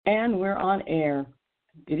And we're on air.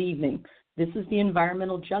 Good evening. This is the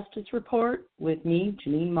Environmental Justice Report with me,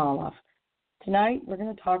 Jeanine Molloff. Tonight, we're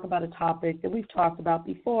going to talk about a topic that we've talked about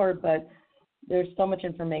before, but there's so much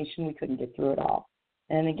information we couldn't get through it all.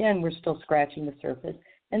 And again, we're still scratching the surface.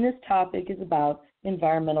 And this topic is about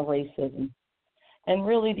environmental racism. And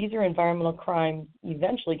really, these are environmental crimes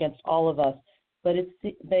eventually against all of us. But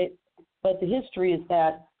the history is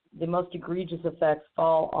that the most egregious effects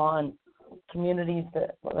fall on communities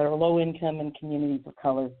that are low income and communities of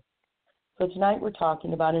color. So tonight we're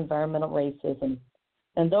talking about environmental racism.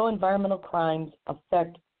 And though environmental crimes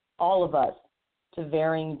affect all of us to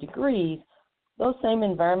varying degrees, those same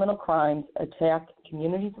environmental crimes attack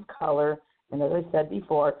communities of color, and as I said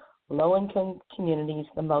before, low-income communities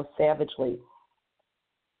the most savagely.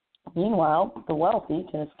 Meanwhile, the wealthy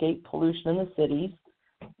can escape pollution in the cities,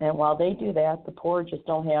 and while they do that, the poor just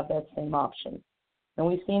don't have that same option. And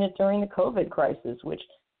we've seen it during the COVID crisis, which,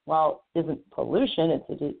 while isn't pollution,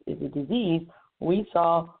 it's a disease, we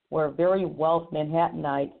saw where very wealthy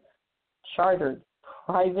Manhattanites chartered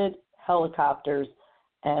private helicopters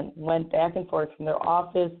and went back and forth from their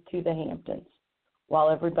office to the Hamptons, while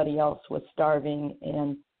everybody else was starving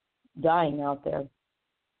and dying out there.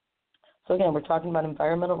 So again, we're talking about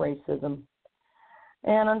environmental racism.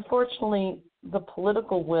 And unfortunately, the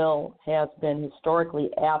political will has been historically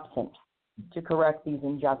absent to correct these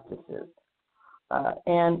injustices.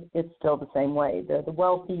 And it's still the same way. The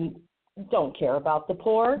wealthy don't care about the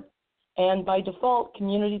poor, and by default,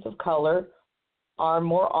 communities of color are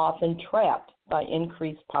more often trapped by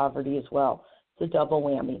increased poverty as well. It's a double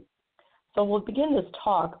whammy. So we'll begin this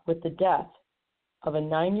talk with the death of a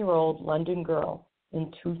 9-year-old London girl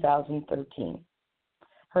in 2013.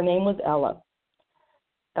 Her name was Ella.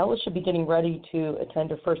 Ella should be getting ready to attend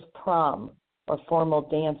her first prom or formal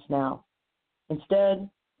dance now. Instead,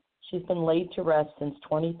 she's been laid to rest since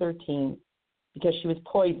 2013 because she was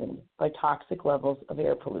poisoned by toxic levels of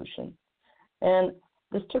air pollution. And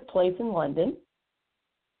this took place in London,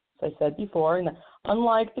 as I said before, and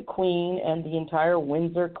unlike the Queen and the entire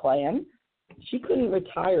Windsor clan, she couldn't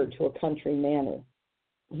retire to a country manor.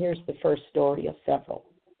 Here's the first story of several.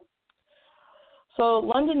 So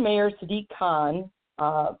London Mayor Sadiq Khan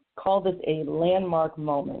called this a landmark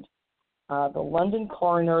moment. The London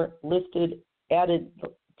coroner listed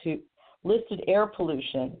air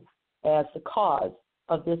pollution as the cause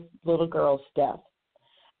of this little girl's death.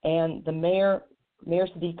 And the Mayor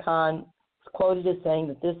Sadiq Khan is quoted as saying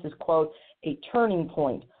that this is, quote, a turning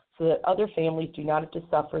point so that other families do not have to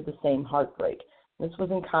suffer the same heartbreak. This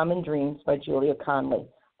was in Common Dreams by Julia Conley.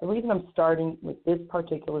 The reason I'm starting with this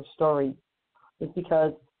particular story is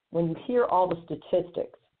because when you hear all the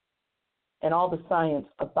statistics and all the science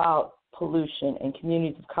about pollution and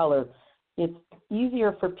communities of color, it's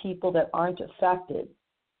easier for people that aren't affected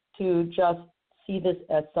to just see this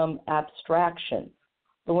as some abstraction.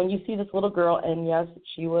 But when you see this little girl, and yes,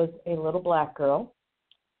 she was a little black girl,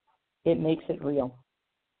 it makes it real.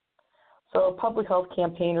 So public health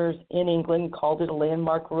campaigners in England called it a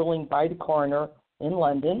landmark ruling by the coroner in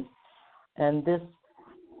London, and this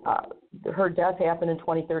her death happened in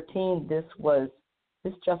 2013. This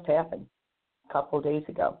just happened a couple of days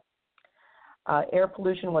ago. Air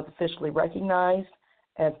pollution was officially recognized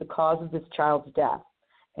as the cause of this child's death.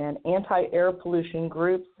 And anti-air pollution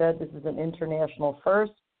groups said this is an international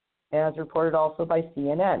first, as reported also by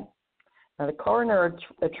CNN. Now, the coroner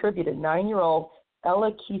attributed 9-year-old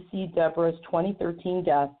Ella Kesey Deborah's 2013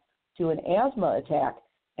 death to an asthma attack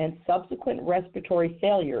and subsequent respiratory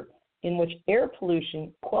failure in which air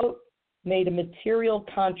pollution, quote, made a material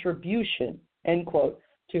contribution, end quote,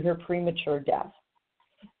 to her premature death.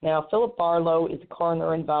 Now, Philip Barlow is a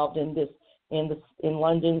coroner involved in this in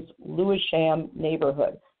London's Lewisham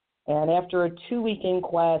neighborhood. And after a 2-week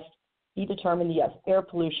inquest, he determined, yes, air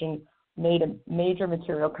pollution made a major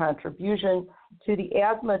material contribution to the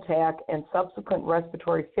asthma attack and subsequent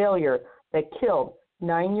respiratory failure that killed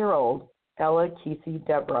 9-year-old Ella Kesey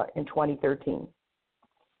Deborah in 2013.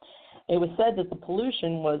 It was said that the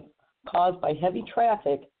pollution was caused by heavy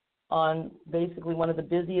traffic on basically one of the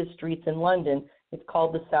busiest streets in London. It's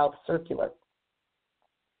called the South Circular.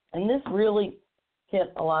 And this really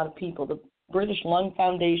hit a lot of people. The British Lung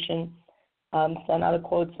Foundation sent out a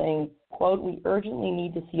quote saying, quote, we urgently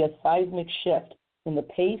need to see a seismic shift in the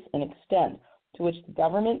pace and extent to which the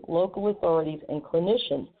government, local authorities, and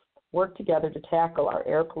clinicians work together to tackle our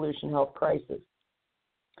air pollution health crisis.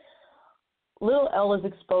 Little Ella's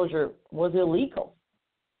exposure was illegal.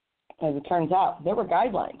 As it turns out, there were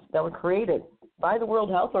guidelines that were created by the World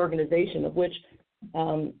Health Organization, of which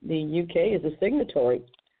the UK is a signatory,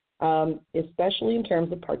 especially in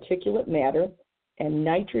terms of particulate matter and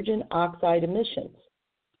nitrogen oxide emissions.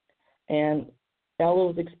 And Ella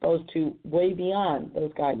was exposed to way beyond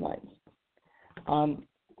those guidelines.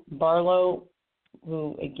 Barlow,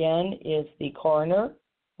 who again is the coroner,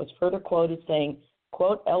 was further quoted saying,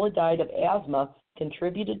 quote, Ella died of asthma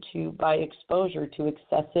contributed to by exposure to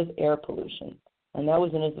excessive air pollution. And that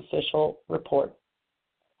was in his official report.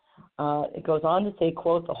 It goes on to say,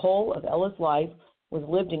 quote, the whole of Ella's life was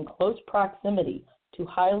lived in close proximity to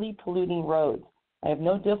highly polluting roads. I have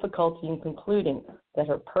no difficulty in concluding that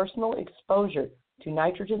her personal exposure to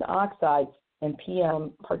nitrogen oxide and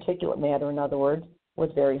PM particulate matter, in other words, was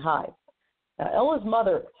very high. Now, Ella's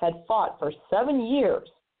mother had fought for 7 years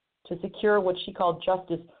to secure what she called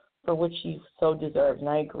justice for which she so deserved, and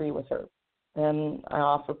I agree with her. And I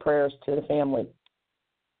offer prayers to the family.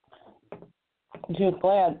 She was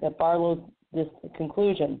glad that Barlow's this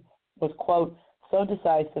conclusion was, quote, so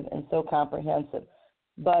decisive and so comprehensive.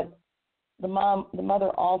 But the mother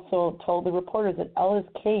also told the reporters that Ella's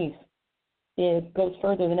case, it goes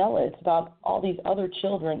further than Ella. It's about all these other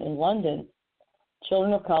children in London,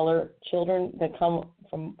 children of color, children that come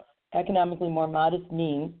from economically more modest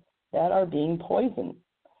means that are being poisoned.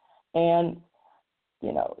 And,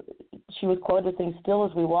 you know, she was quoted saying, still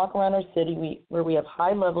as we walk around our city where we have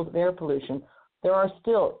high levels of air pollution, there are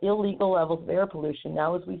still illegal levels of air pollution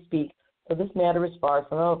now as we speak, so this matter is far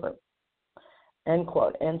from over, end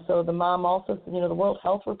quote. And so the mom also said, the World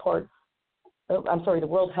Health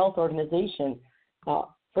Organization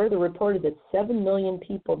further reported that 7 million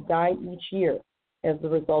people die each year as the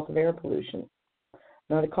result of air pollution.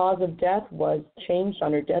 Now, the cause of death was changed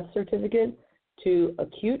on her death certificate to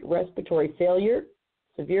acute respiratory failure,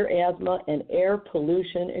 severe asthma, and air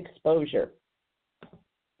pollution exposure.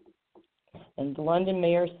 And the London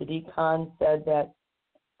Mayor, Sadiq Khan, said that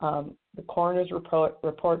the coroner's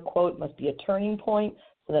report, quote, must be a turning point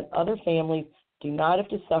so that other families do not have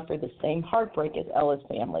to suffer the same heartbreak as Ella's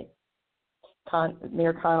family.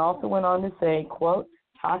 Mayor Khan also went on to say, quote,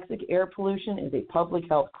 toxic air pollution is a public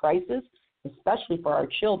health crisis, especially for our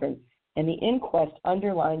children, and the inquest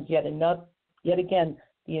underlines yet again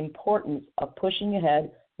the importance of pushing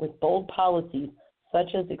ahead with bold policies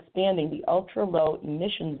such as expanding the ultra-low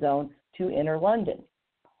emission zone to inner London.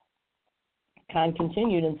 Khan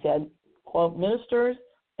continued and said, quote, ministers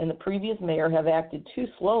and the previous mayor have acted too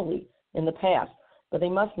slowly in the past, but they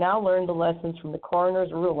must now learn the lessons from the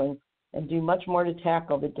coroner's ruling and do much more to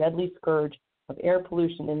tackle the deadly scourge of air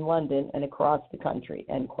pollution in London and across the country,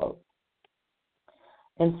 end quote.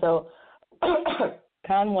 And so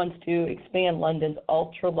Khan wants to expand London's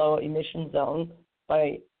ultra-low emission zone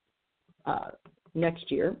by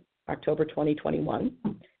next year, October 2021,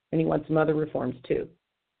 and he wants some other reforms too.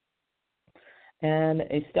 And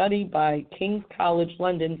a study by King's College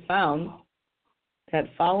London found that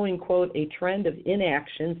following, quote, a trend of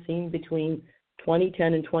inaction seen between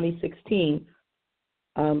 2010 and 2016,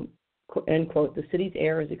 end quote, the city's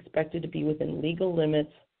air is expected to be within legal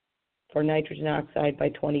limits for nitrogen oxide by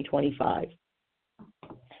 2025.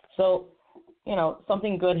 So,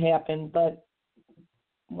 something good happened, but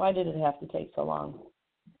why did it have to take so long?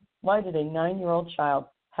 Why did a 9-year-old child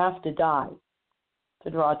have to die to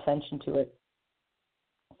draw attention to it?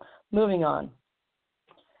 Moving on.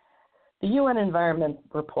 The UN Environment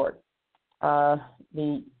Report,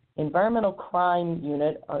 the Environmental Crime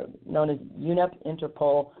Unit, known as UNEP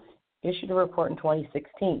Interpol, issued a report in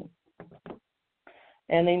 2016.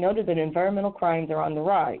 And they noted that environmental crimes are on the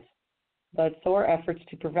rise, but so are efforts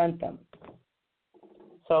to prevent them.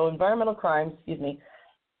 So environmental crimes,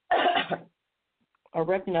 are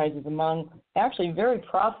recognized as among actually very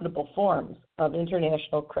profitable forms of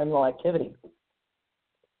international criminal activity.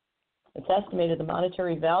 It's estimated the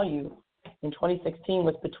monetary value in 2016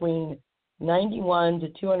 was between 91 to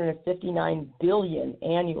 259 billion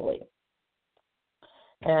annually.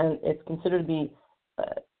 And it's considered to be,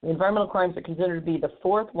 environmental crimes are considered to be the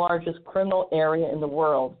fourth largest criminal area in the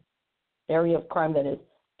world, area of crime that is,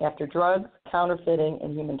 after drugs, counterfeiting,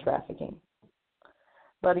 and human trafficking.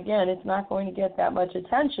 But again, it's not going to get that much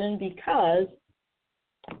attention because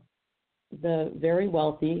the very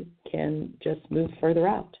wealthy can just move further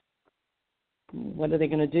out. What are they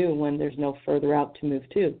going to do when there's no further out to move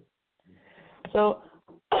to? So,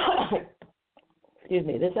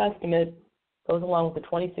 this estimate goes along with a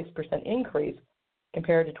 26% increase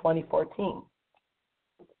compared to 2014.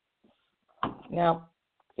 Now,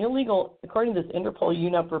 according to this Interpol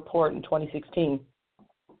UNEP report in 2016,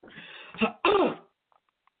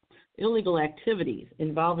 illegal activities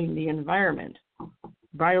involving the environment,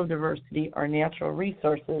 biodiversity, or natural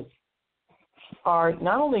resources are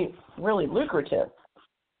not only really lucrative,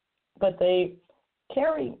 but they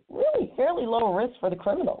carry really fairly low risk for the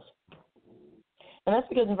criminals. And that's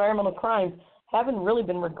because environmental crimes haven't really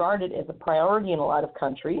been regarded as a priority in a lot of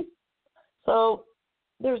countries. So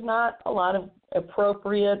there's not a lot of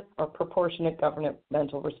appropriate or proportionate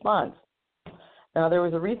governmental response. Now, there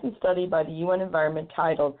was a recent study by the UN Environment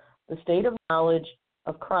titled The State of Knowledge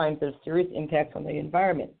of Crimes That Have Serious Impacts on the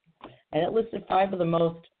Environment. And it listed 5 of the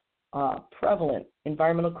most prevalent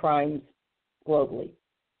environmental crimes globally.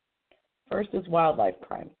 First is wildlife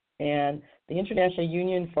crime. And the International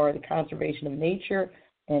Union for the Conservation of Nature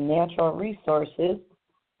and Natural Resources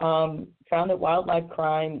found that wildlife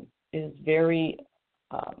crime is very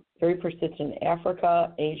persistent in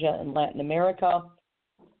Africa, Asia, and Latin America,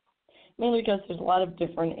 mainly because there's a lot of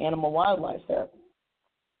different animal wildlife there.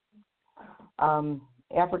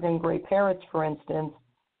 African gray parrots, for instance,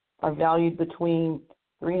 are valued between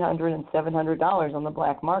 $300 and $700 on the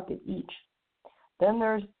black market each. Then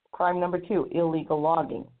there's crime number 2, illegal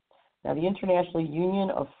logging. Now, the International Union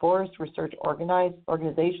of Forest Research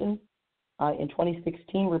Organizations in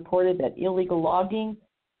 2016 reported that illegal logging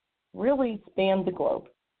really spanned the globe,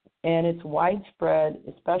 and it's widespread,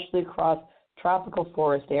 especially across tropical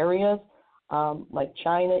forest areas like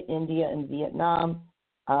China, India, and Vietnam,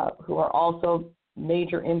 who are also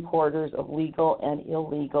major importers of legal and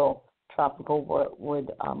illegal tropical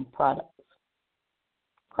wood products.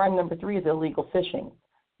 Crime number 3 is illegal fishing.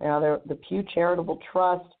 Now, the Pew Charitable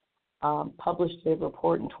Trust published a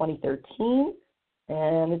report in 2013,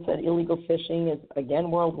 and it said illegal fishing is, again,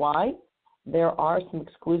 worldwide. There are some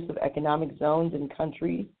exclusive economic zones in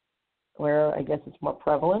countries where I guess it's more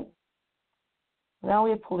prevalent. Now we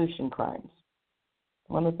have pollution crimes,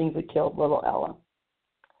 one of the things that killed little Ella.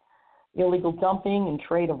 Illegal dumping and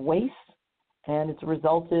trade of waste, and it's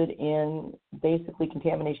resulted in basically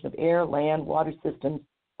contamination of air, land, water systems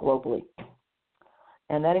globally.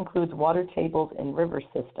 And that includes water tables and river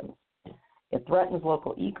systems. It threatens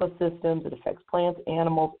local ecosystems. It affects plants,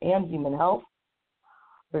 animals, and human health.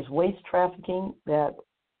 There's waste trafficking that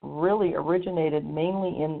really originated mainly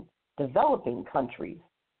in developing countries.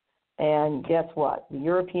 And guess what? The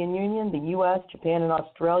European Union, the U.S., Japan, and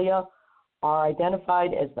Australia are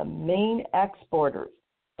identified as the main exporters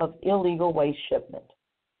of illegal waste shipment.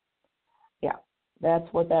 Yeah, that's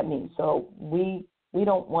what that means. So we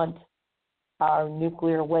don't want our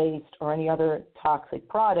nuclear waste or any other toxic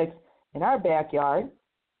products in our backyard.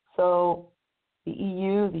 So the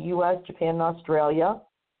EU, the U.S., Japan, and Australia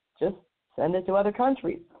just send it to other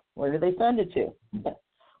countries. Where do they send it to?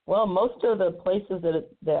 Well, most of the places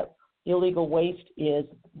that illegal waste is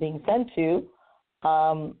being sent to,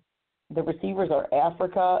 the receivers are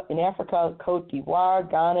in Africa, Cote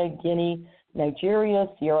d'Ivoire, Ghana, Guinea, Nigeria,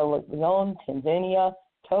 Sierra Leone, Tanzania,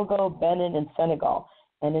 Togo, Benin, and Senegal.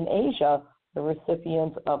 And in Asia, the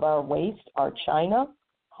recipients of our waste are China,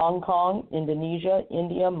 Hong Kong, Indonesia,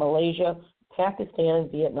 India, Malaysia, Pakistan,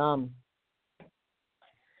 and Vietnam.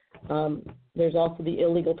 There's also the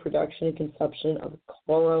illegal production and consumption of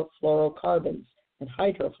chlorofluorocarbons and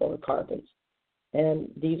hydrofluorocarbons. And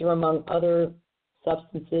these are among other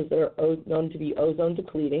substances that are known to be ozone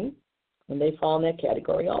depleting, and they fall in that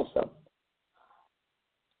category also.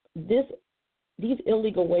 These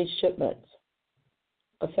illegal waste shipments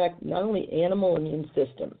affect not only animal immune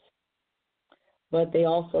systems, but they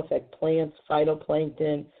also affect plants,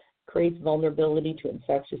 phytoplankton, creates vulnerability to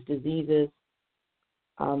infectious diseases.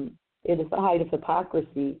 It is the height of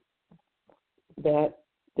hypocrisy that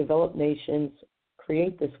developed nations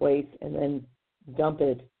create this waste and then dump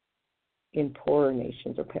it in poorer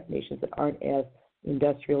nations or nations that aren't as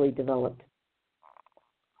industrially developed.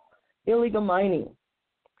 Illegal mining.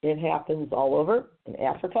 It happens all over in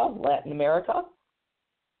Africa, Latin America,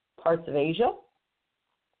 parts of Asia,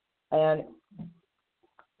 and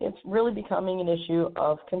it's really becoming an issue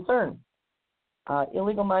of concern.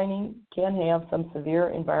 Illegal mining can have some severe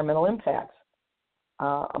environmental impacts,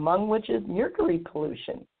 among which is mercury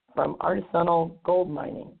pollution from artisanal gold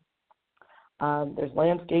mining. There's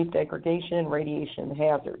landscape degradation and radiation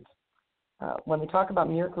hazards. When we talk about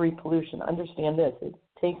mercury pollution, understand this. It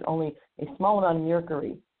takes only a small amount of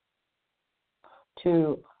mercury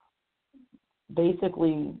to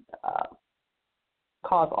basically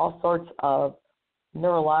cause all sorts of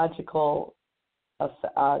neurological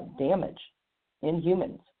damage in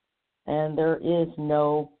humans. And there is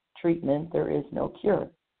no treatment, there is no cure.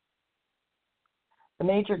 The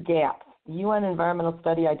major gaps. The UN environmental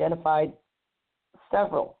study identified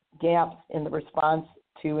several gaps in the response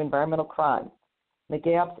to environmental crime. The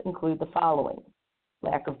gaps include the following: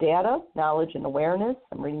 lack of data, knowledge, and awareness.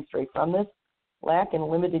 I'm reading straight from this. Lack and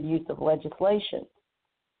limited use of legislation.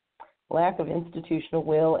 Lack of institutional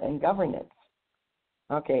will and governance.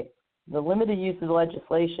 Okay, the limited use of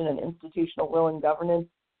legislation and institutional will and governance,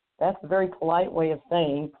 that's a very polite way of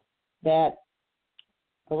saying that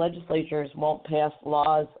the legislatures won't pass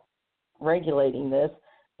laws regulating this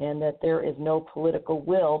and that there is no political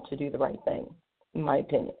will to do the right thing, in my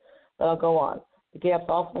opinion. But I'll go on. The gaps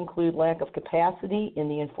also include lack of capacity in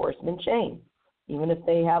the enforcement chain. Even if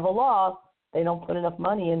they have a law, they don't put enough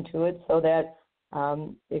money into it so that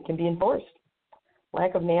it can be enforced.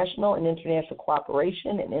 Lack of national and international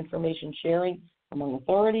cooperation and information sharing among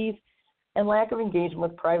authorities, and lack of engagement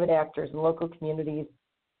with private actors and local communities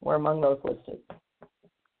were among those listed.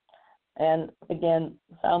 And again,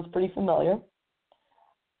 sounds pretty familiar.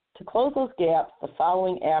 To close those gaps, the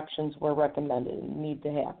following actions were recommended and need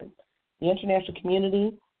to happen. The international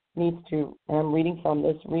community needs to, and I'm reading from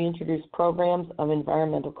this, reintroduce programs of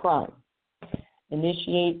environmental crime.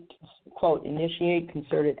 Initiate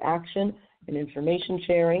concerted action and information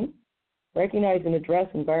sharing. Recognize and address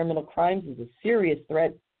environmental crimes as a serious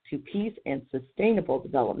threat to peace and sustainable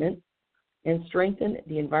development. And strengthen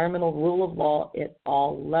the environmental rule of law at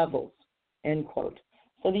all levels, end quote.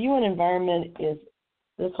 So the UN environment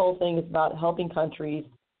this whole thing is about helping countries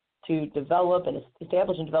to develop and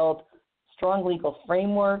establish and develop strong legal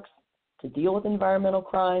frameworks to deal with environmental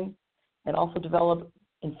crime and also develop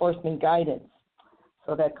enforcement guidance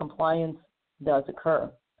so that compliance does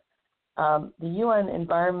occur. The UN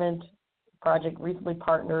Environment Project recently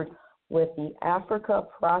partnered with the Africa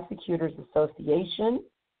Prosecutors Association,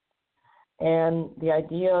 and the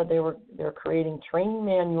idea they're creating training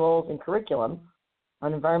manuals and curriculum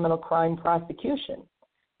on environmental crime prosecution,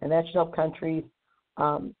 and that should help countries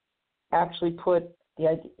actually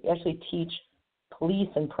teach police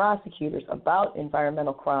and prosecutors about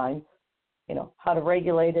environmental crime, how to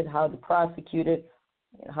regulate it, how to prosecute it,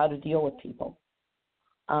 how to deal with people.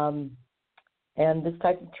 And this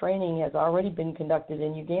type of training has already been conducted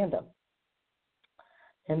in Uganda.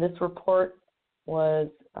 And this report was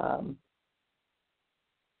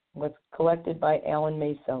collected by Alan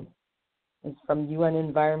Mason. It's from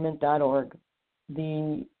unenvironment.org.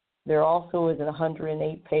 There also is a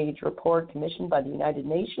 108-page report commissioned by the United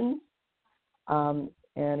Nations. And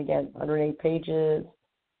again, 108 pages,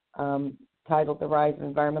 titled The Rise of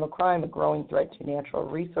Environmental Crime, a Growing Threat to Natural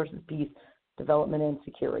Resources, Peace, Development, and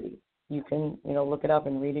Security. You can, look it up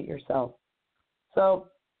and read it yourself. So,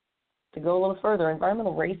 to go a little further,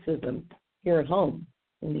 environmental racism here at home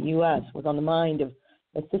in the U.S. was on the mind of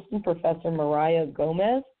Assistant Professor Mariah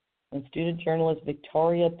Gomez and student journalist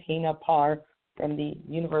Victoria Pena Parr from the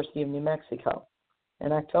University of New Mexico.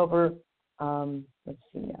 In October, let's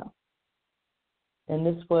see now. And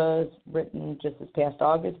this was written just this past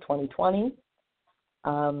August 2020.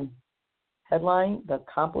 Headline, The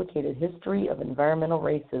Complicated History of Environmental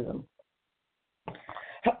Racism.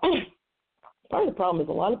 Part of the problem is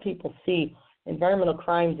a lot of people see environmental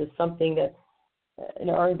crimes as something that,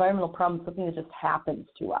 or environmental problems, something that just happens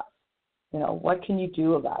to us. What can you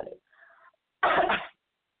do about it?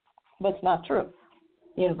 But it's not true.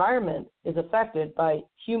 The environment is affected by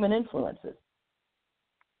human influences.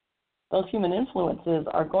 Those human influences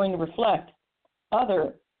are going to reflect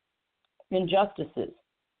other injustices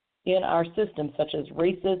in our system, such as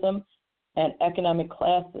racism and economic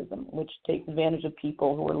classism, which takes advantage of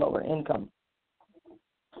people who are lower income.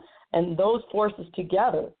 And those forces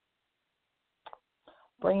together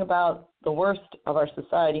bring about the worst of our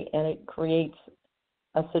society, and it creates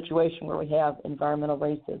a situation where we have environmental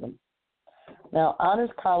racism. Now, Honors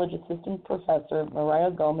College Assistant Professor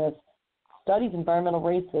Mariah Gomez studies environmental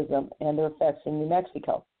racism and their effects in New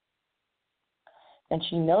Mexico. And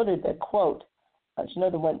she noted that, quote,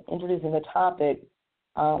 when introducing the topic,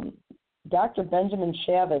 Dr. Benjamin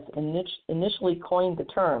Chavis initially coined the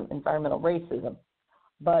term environmental racism,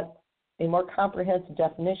 but a more comprehensive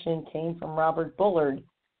definition came from Robert Bullard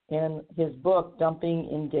in his book, Dumping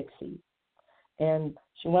in Dixie. And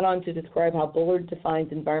she went on to describe how Bullard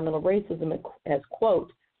defines environmental racism as,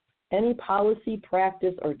 quote, any policy,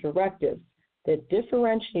 practice, or directive that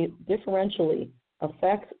differentially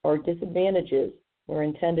affects or disadvantages, where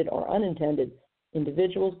intended or unintended,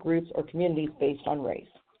 individuals, groups, or communities based on race.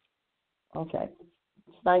 Okay,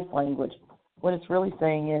 it's nice language. What it's really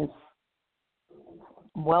saying is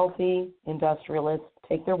wealthy industrialists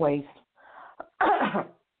take their waste,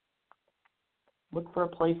 look for a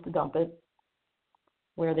place to dump it,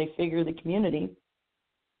 where they figure the community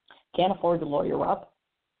can't afford to lawyer up.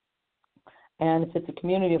 And if it's a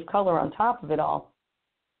community of color on top of it all,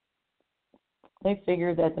 they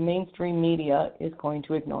figure that the mainstream media is going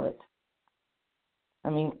to ignore it. I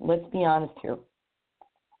mean, let's be honest here.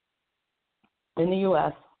 In the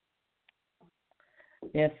U.S.,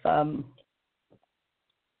 if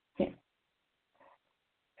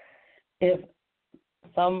if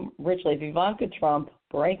some rich lady, if Ivanka Trump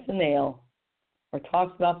breaks a nail or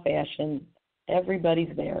talks about fashion,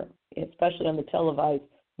 everybody's there, especially on the televised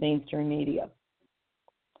mainstream media.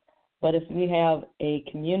 But if we have a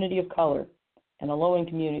community of color and a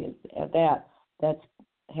low-income community at that's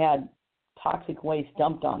had toxic waste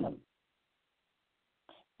dumped on them,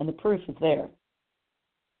 and the proof is there.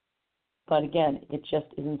 But again, it just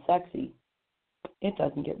isn't sexy. It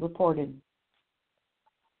doesn't get reported.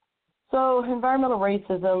 So environmental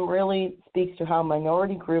racism really speaks to how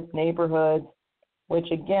minority group neighborhoods, which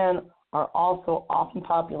again are also often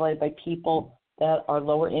populated by people that are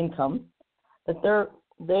lower income, that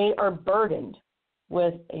they are burdened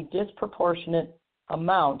with a disproportionate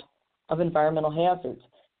amount of environmental hazards.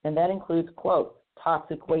 And that includes, quote,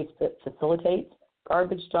 toxic waste that facilitates,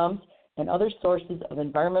 garbage dumps, and other sources of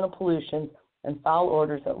environmental pollution and foul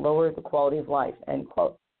odors that lower the quality of life, end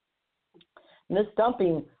quote. And this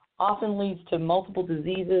dumping often leads to multiple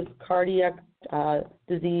diseases, cardiac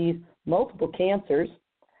disease, multiple cancers.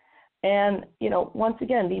 And, once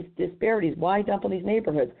again, these disparities, why dump on these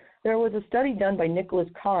neighborhoods? There was a study done by Nicholas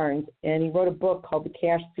Carnes, and he wrote a book called The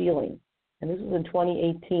Cash Ceiling, and this was in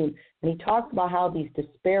 2018. And he talks about how these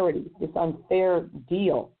disparities, this unfair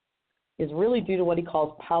deal, is really due to what he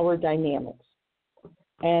calls power dynamics.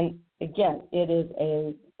 And again, it is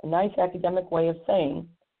a nice academic way of saying,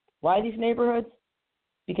 why these neighborhoods?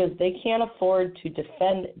 Because they can't afford to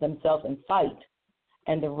defend themselves and fight,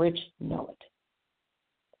 and the rich know it.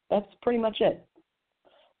 That's pretty much it.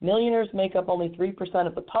 Millionaires make up only 3%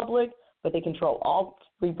 of the public, but they control all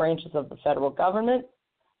three branches of the federal government.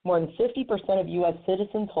 More than 50% of U.S.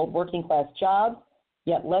 citizens hold working-class jobs,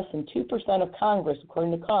 yet less than 2% of Congress,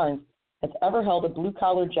 according to Carnes, has ever held a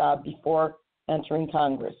blue-collar job before entering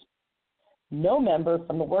Congress. No member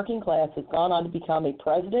from the working class has gone on to become a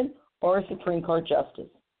president or a Supreme Court justice.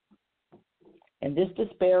 And this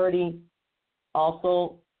disparity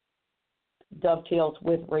also dovetails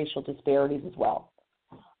with racial disparities as well.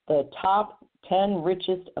 The top 10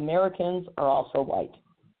 richest Americans are also white.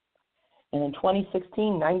 And in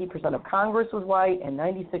 2016, 90% of Congress was white and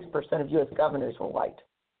 96% of U.S. governors were white.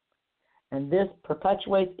 And this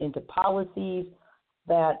perpetuates into policies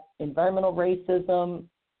that environmental racism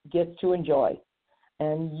gets to enjoy.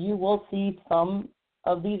 And you will see some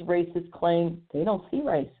of these racists claim they don't see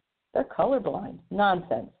race. They're colorblind.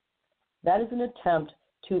 Nonsense. That is an attempt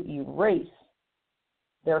to erase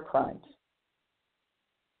their crimes.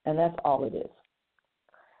 And that's all it is.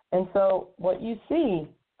 And so what you see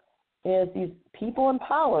is these people in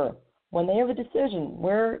power, when they have a decision,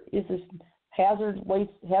 where is this hazardous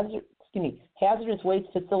waste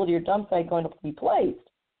facility or dump site going to be placed?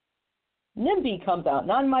 NIMBY comes out,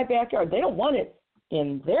 not in my backyard. They don't want it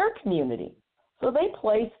in their community. So they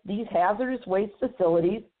place these hazardous waste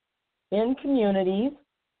facilities in communities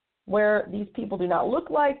where these people do not look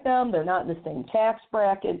like them, they're not in the same tax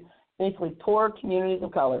bracket, basically poor communities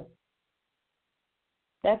of color.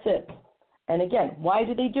 That's it. And again, why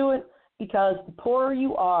do they do it? Because the poorer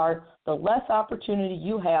you are, the less opportunity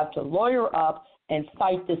you have to lawyer up and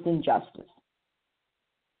fight this injustice.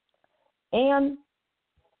 And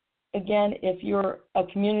again, if you're a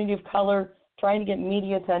community of color, trying to get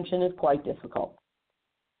media attention is quite difficult.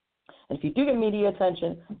 And if you do get media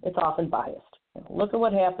attention, it's often biased. Look at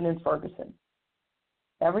what happened in Ferguson.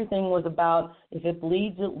 Everything was about, if it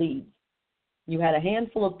bleeds, it leads. You had a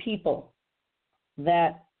handful of people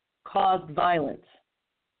that caused violence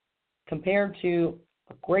compared to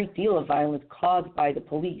a great deal of violence caused by the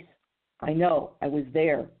police. I know, I was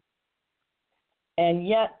there. And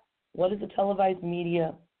yet, what does the televised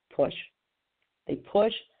media push? They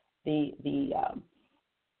push the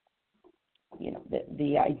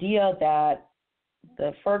idea that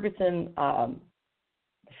the Ferguson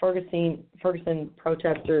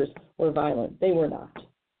protesters were violent. They were not.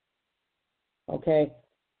 Okay?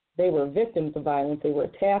 They were victims of violence. They were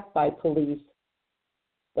attacked by police,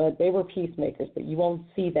 but they were peacemakers. But you won't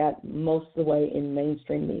see that most of the way in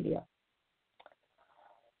mainstream media.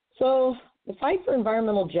 So the fight for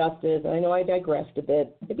environmental justice, and I know I digressed a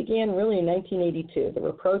bit, it began really in 1982. There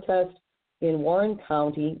were protests in Warren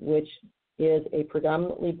County, which is a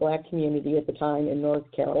predominantly black community at the time in North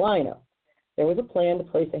Carolina. There was a plan to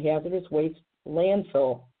place a hazardous waste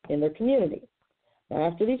landfill in their community. Now,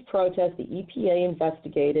 after these protests, the EPA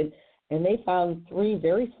investigated, and they found 3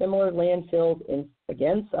 very similar landfills in,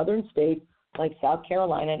 again, southern states like South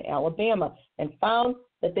Carolina and Alabama, and found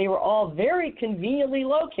that they were all very conveniently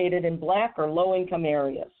located in black or low-income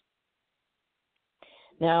areas.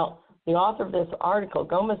 Now, the author of this article,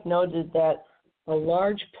 Gomez, noted that a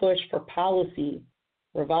large push for policy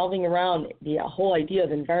revolving around the whole idea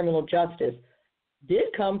of environmental justice did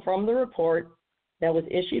come from the report that was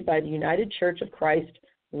issued by the United Church of Christ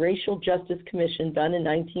Racial Justice Commission done in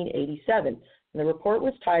 1987. And the report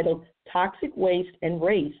was titled Toxic Waste and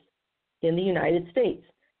Race in the United States,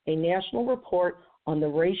 a national report on the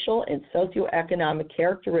racial and socioeconomic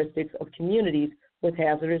characteristics of communities with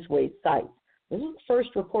hazardous waste sites. This is the first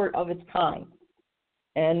report of its kind.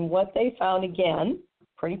 And what they found, again,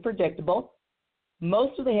 pretty predictable,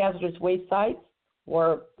 most of the hazardous waste sites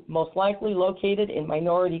were most likely located in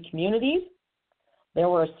minority communities. There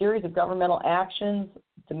were a series of governmental actions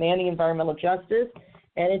demanding environmental justice,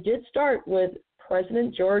 and it did start with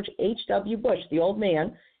President George H.W. Bush, the old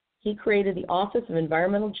man. He created the Office of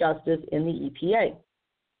Environmental Justice in the EPA.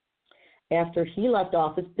 After he left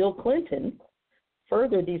office, Bill Clinton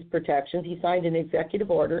furthered these protections. He signed an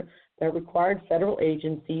executive order that required federal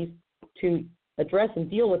agencies to address and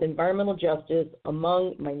deal with environmental justice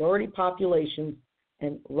among minority populations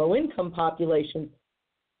and low-income populations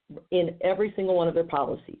in every single one of their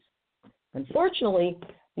policies. Unfortunately,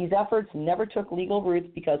 these efforts never took legal roots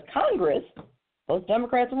because Congress, both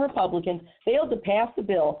Democrats and Republicans, failed to pass a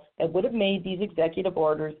bill that would have made these executive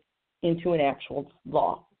orders into an actual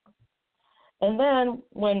law. And then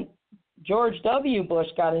when George W. Bush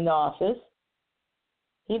got into office,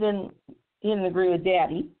 he didn't agree with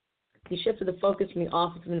Daddy. He shifted the focus from the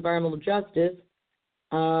Office of Environmental Justice,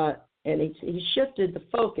 and he shifted the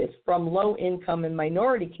focus from low-income and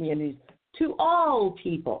minority communities to all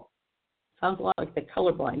people. Sounds a lot like the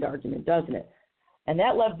colorblind argument, doesn't it? And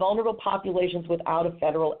that left vulnerable populations without a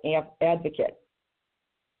federal advocate,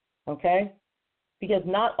 okay? Because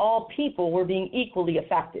not all people were being equally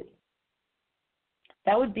affected.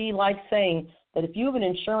 That would be like saying that if you have an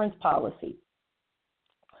insurance policy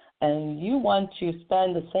and you want to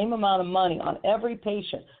spend the same amount of money on every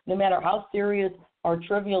patient, no matter how serious or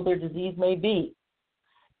trivial their disease may be,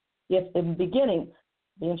 if in the beginning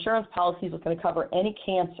the insurance policy was going to cover any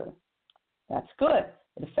cancer, that's good.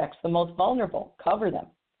 It affects the most vulnerable. Cover them.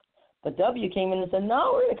 But W came in and said,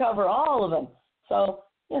 no, we're going to cover all of them. So,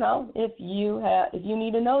 if you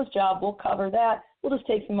need a nose job, we'll cover that. We'll just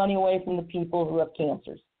take some money away from the people who have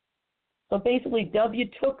cancers. So basically, W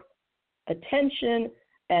took attention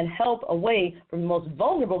and help away from the most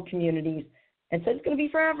vulnerable communities and said it's going to be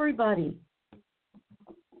for everybody.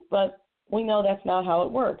 But we know that's not how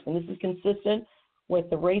it works. And this is consistent with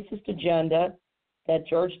the racist agenda that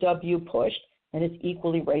George W. pushed and his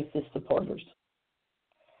equally racist supporters.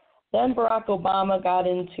 Then Barack Obama got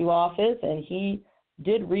into office, and he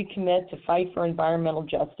did recommit to fight for environmental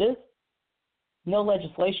justice. No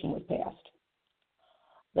legislation was passed.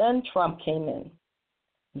 Then Trump came in.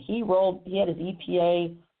 He had his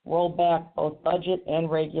EPA roll back both budget and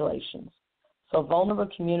regulations. So vulnerable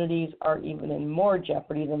communities are even in more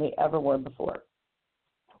jeopardy than they ever were before.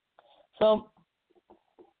 So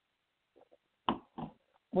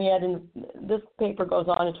this paper goes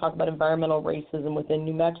on to talk about environmental racism within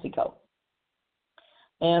New Mexico.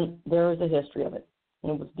 And there is a history of it.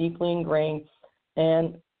 And it was deeply ingrained.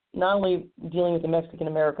 And not only dealing with the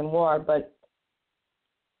Mexican-American War, but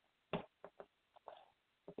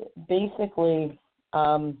basically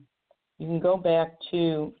you can go back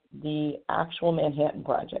to the actual Manhattan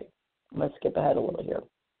Project. I'm going to skip ahead a little here.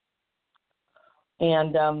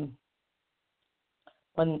 And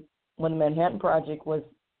when the Manhattan Project was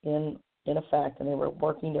in effect and they were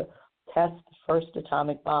working to test the first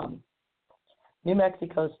atomic bomb, New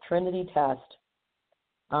Mexico's Trinity test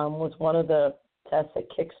was one of the tests that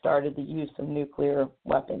kick-started the use of nuclear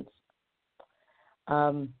weapons.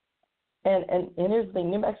 And here's the thing,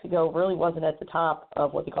 New Mexico really wasn't at the top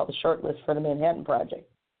of what they call the short list for the Manhattan Project.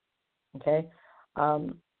 Okay?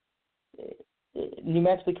 New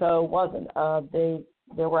Mexico wasn't.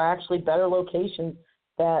 There were actually better locations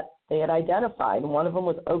that they had identified, and one of them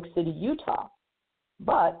was Oak City, Utah.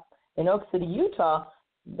 But in Oak City, Utah,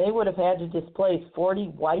 they would have had to displace 40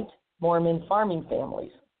 white Mormon farming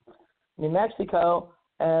families. New Mexico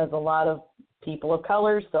has a lot of people of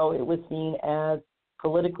color, so it was seen as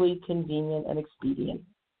politically convenient and expedient.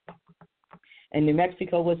 And New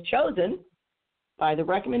Mexico was chosen by the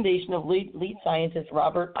recommendation of lead scientist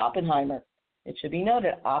Robert Oppenheimer. It should be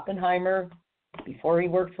noted, Oppenheimer, before he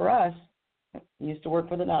worked for us, he used to work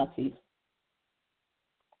for the Nazis.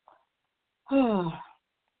 So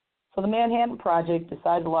the Manhattan Project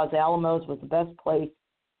decided Los Alamos was the best place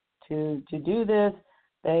to do this.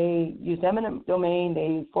 They used eminent domain.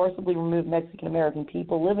 They forcibly removed Mexican-American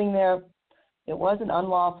people living there. It was an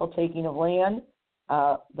unlawful taking of land.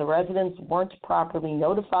 The residents weren't properly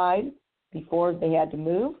notified before they had to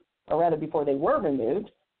move, or rather before they were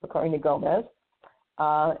removed, according to Gomez.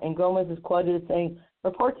 And Gomez is quoted as saying,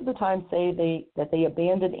 reports at the time say that they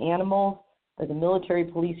abandoned animals that the military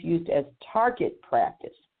police used as target practice.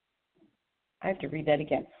 I have to read that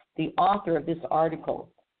again. The author of this article,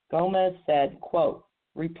 Gomez, said, quote,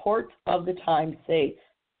 reports of the time say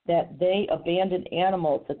that they abandoned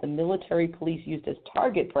animals that the military police used as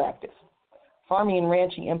target practice. Farming and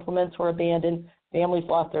ranching implements were abandoned, families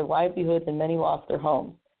lost their livelihoods, and many lost their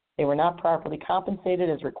homes. They were not properly compensated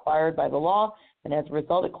as required by the law, and as a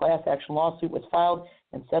result, a class action lawsuit was filed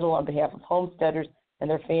and settled on behalf of homesteaders and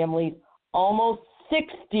their families almost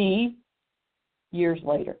 60 years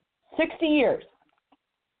later. 60 years.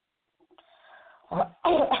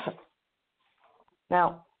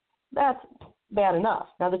 Now, that's bad enough.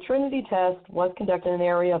 Now, the Trinity test was conducted in an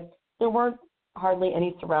area. There weren't hardly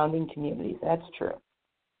any surrounding communities. That's true.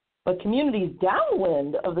 But communities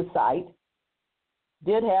downwind of the site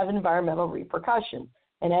did have environmental repercussions.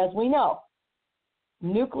 And as we know,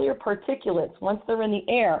 nuclear particulates, once they're in the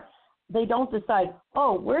air, they don't decide,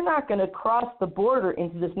 oh, we're not going to cross the border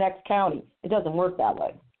into this next county. It doesn't work that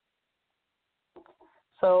way.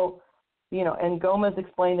 So, and Gomez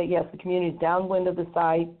explained that, yes, the communities downwind of the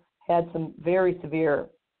site had some very severe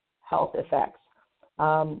health effects.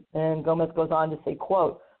 And Gomez goes on to say,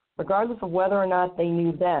 quote, regardless of whether or not they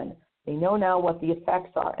knew then, they know now what the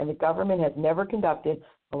effects are, and the government has never conducted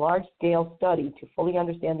a large-scale study to fully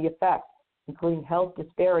understand the effects, including health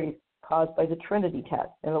disparities caused by the Trinity test.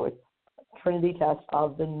 In other words, Trinity test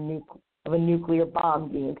of a nuclear bomb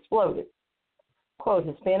being exploded. Quote,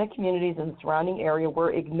 Hispanic communities in the surrounding area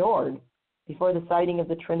were ignored before the sighting of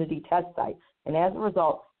the Trinity test site, and as a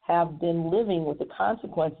result have been living with the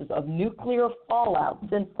consequences of nuclear fallout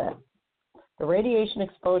since then. The Radiation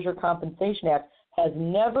Exposure Compensation Act has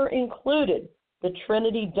never included the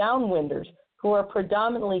Trinity downwinders, who are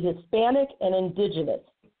predominantly Hispanic and indigenous.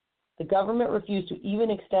 The government refused to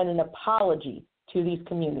even extend an apology to these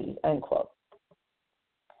communities, end quote.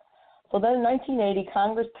 So then in 1980,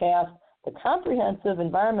 Congress passed the Comprehensive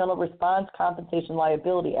Environmental Response Compensation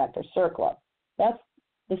Liability Act, or CERCLA. That's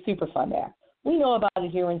the Superfund Act. We know about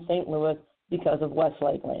it here in St. Louis because of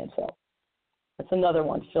Westlake landfill. That's another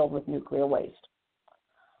one filled with nuclear waste.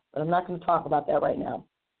 But I'm not going to talk about that right now.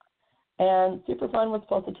 And Superfund was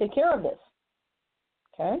supposed to take care of this.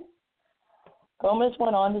 Okay? Gomez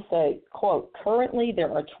went on to say, quote, currently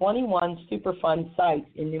there are 21 Superfund sites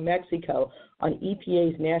in New Mexico on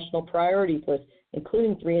EPA's national priority list,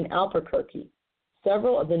 including 3 in Albuquerque.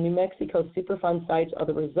 Several of the New Mexico Superfund sites are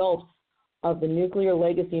the result of the nuclear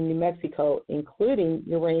legacy in New Mexico, including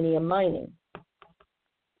uranium mining.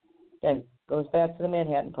 Again, goes back to the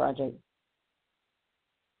Manhattan Project.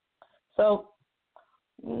 So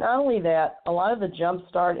not only that, a lot of the jump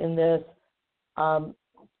start in this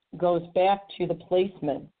goes back to the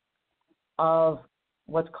placement of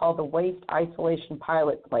what's called the Waste Isolation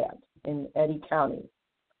Pilot Plant in Eddy County.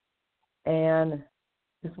 And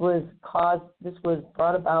this was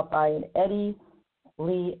brought about by an Eddy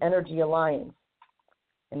Lee Energy Alliance.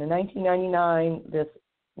 And in 1999, this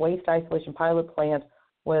Waste Isolation Pilot Plant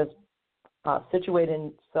was situated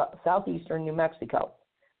in southeastern New Mexico.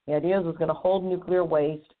 The idea was it was going to hold nuclear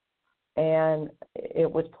waste, and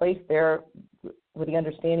it was placed there with the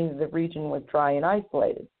understanding that the region was dry and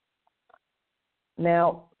isolated.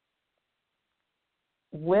 Now,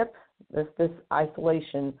 with this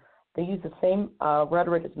isolation, they use the same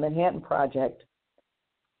rhetoric as the Manhattan Project,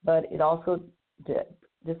 but it also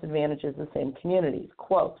disadvantages the same communities.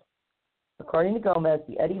 Quote, according to Gomez,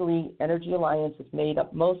 the Eddy Lee Energy Alliance is made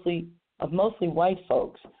up mostly white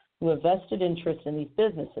folks who have vested interest in these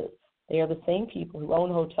businesses. They are the same people who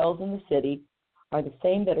own hotels in the city, are the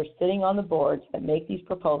same that are sitting on the boards that make these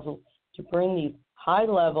proposals to bring these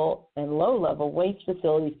high-level and low-level waste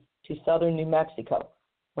facilities to southern New Mexico.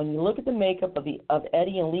 When you look at the makeup of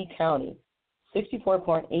Eddy and Lee County,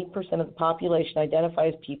 64.8% of the population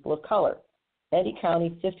identifies as people of color. Eddy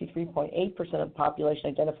County, 53.8% of the population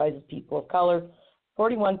identifies as people of color.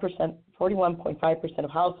 41.5%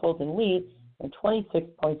 of households in Lee and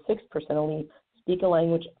 26.6% of Lee speak a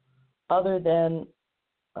language other than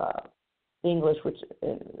English, which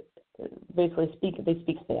basically they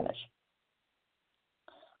speak Spanish.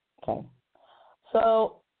 Okay.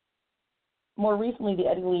 So more recently, the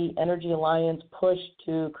Eddy Lee Energy Alliance pushed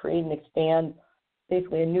to create and expand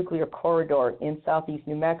basically a nuclear corridor in southeast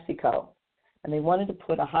New Mexico. And they wanted to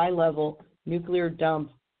put a high-level nuclear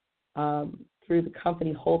dump through the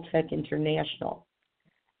company Holtec International.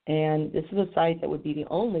 And this is a site that would be the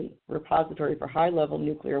only repository for high-level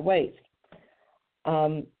nuclear waste.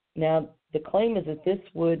 Now, the claim is that this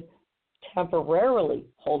would temporarily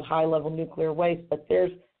hold high-level nuclear waste, but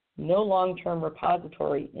there's no long-term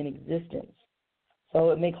repository in existence.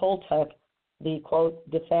 So it makes Holtec the, quote,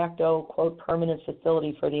 de facto, quote, permanent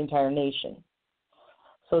facility for the entire nation.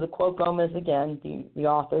 So to quote Gomez again, the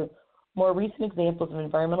author, more recent examples of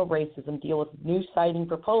environmental racism deal with new siting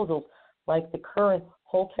proposals like the current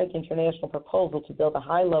Holtec International proposal to build a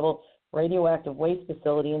high-level radioactive waste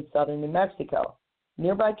facility in southern New Mexico.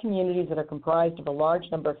 Nearby communities that are comprised of a large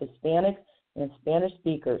number of Hispanics and Spanish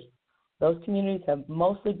speakers. Those communities have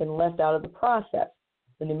mostly been left out of the process.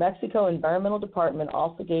 The New Mexico Environmental Department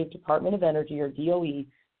also gave Department of Energy, or DOE,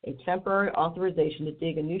 a temporary authorization to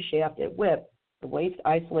dig a new shaft at WIPP, the Waste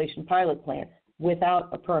Isolation Pilot Plant, without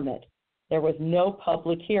a permit. There was no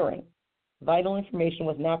public hearing. Vital information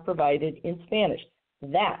was not provided in Spanish.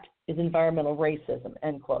 That is environmental racism,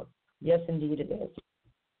 end quote. Yes, indeed it is.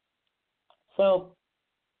 So,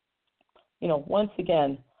 once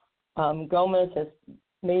again, Gomez has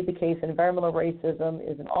made the case that environmental racism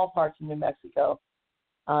is in all parts of New Mexico.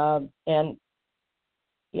 And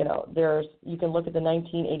you can look at the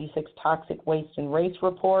 1986 Toxic Waste and Race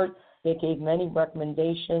Report. It gave many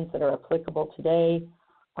recommendations that are applicable today.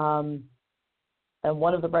 And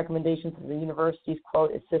one of the recommendations is the universities,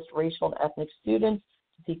 quote, assist racial and ethnic students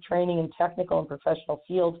to seek training in technical and professional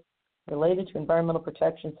fields related to environmental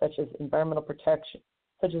protection, such as environmental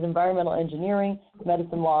engineering,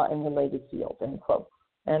 medicine, law, and related fields, end quote.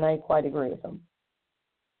 And I quite agree with them.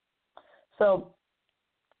 So,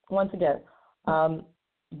 once again,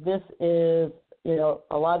 this is, a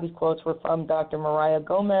lot of these quotes were from Dr. Mariah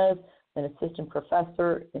Gomez, an assistant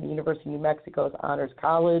professor in the University of New Mexico's Honors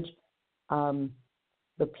College.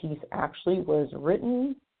 The piece actually was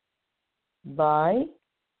written by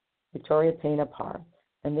Victoria Pena-Parr,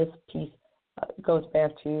 and this piece goes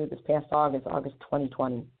back to this past August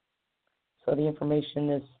 2020. So the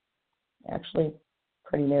information is actually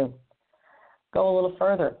pretty new. Go a little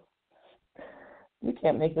further. You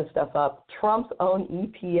can't make this stuff up. Trump's own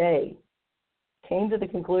EPA came to the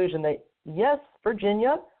conclusion that, yes,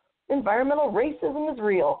 Virginia, environmental racism is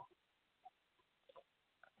real.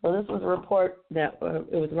 So this was a report that,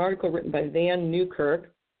 it was an article written by Van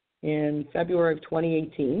Newkirk in February of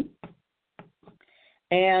 2018.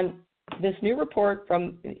 And this new report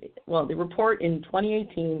the report in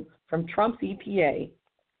 2018 from Trump's EPA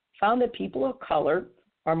found that people of color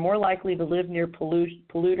are more likely to live near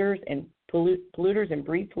polluters and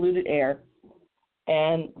breathe polluted air.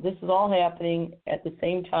 And this is all happening at the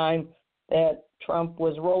same time that Trump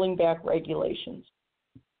was rolling back regulations.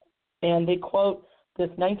 And they quote this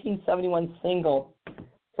 1971 single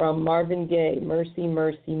from Marvin Gaye, Mercy,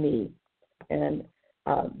 Mercy Me. And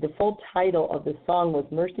the full title of the song was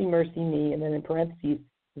Mercy, Mercy Me, and then in parentheses,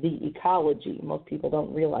 The Ecology. Most people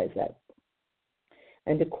don't realize that.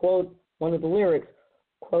 And to quote one of the lyrics,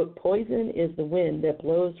 quote, poison is the wind that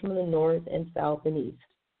blows from the north and south and east.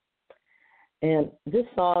 And this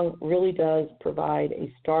song really does provide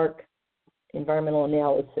a stark environmental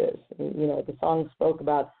analysis. The song spoke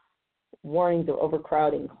about warnings of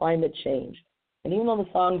overcrowding, climate change. And even though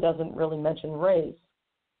the song doesn't really mention race,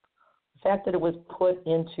 the fact that it was put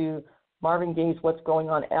into Marvin Gaye's What's Going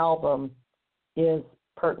On album is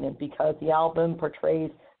pertinent because the album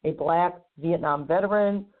portrays a black Vietnam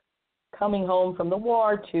veteran coming home from the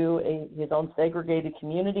war to his own segregated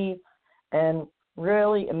community and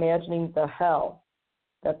really imagining the hell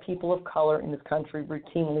that people of color in this country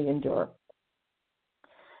routinely endure.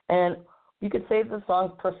 And you could say the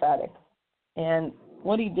song's prophetic. And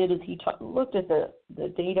what he did is he looked at the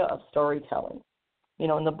data of storytelling.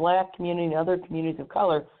 In the black community and other communities of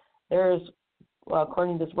color, there's,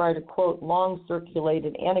 according to this writer, quote, long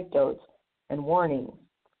circulated anecdotes and warnings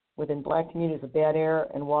within black communities of bad air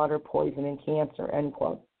and water, poison, and cancer, end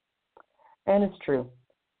quote. And it's true.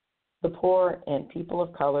 The poor and people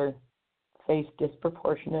of color face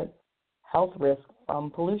disproportionate health risks from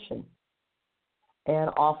pollution. And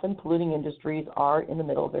often polluting industries are in the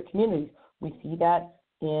middle of their communities. We see that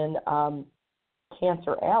in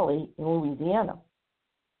Cancer Alley in Louisiana.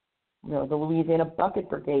 The Louisiana Bucket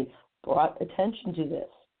Brigade brought attention to this.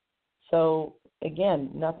 So, again,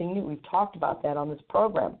 nothing new. We've talked about that on this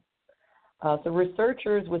program. So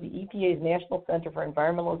researchers with the EPA's National Center for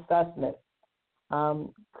Environmental Assessment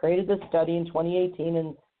created this study in 2018,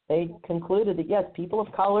 and they concluded that, yes, people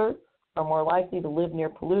of color are more likely to live near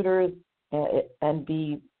polluters and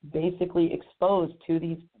be basically exposed to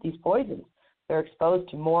these poisons. They're exposed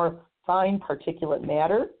to more fine particulate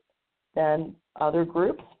matter than other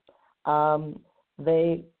groups. And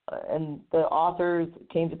the authors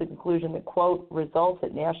came to the conclusion that, quote, results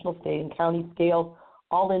at national, state, and county scale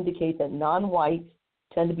all indicate that non-whites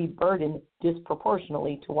tend to be burdened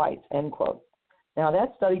disproportionately to whites, end quote. Now,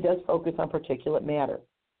 that study does focus on particulate matter.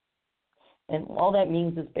 And all that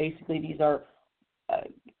means is basically these are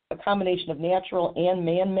a combination of natural and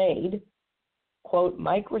man-made, quote,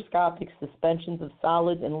 microscopic suspensions of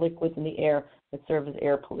solids and liquids in the air that serve as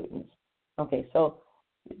air pollutants. Okay, so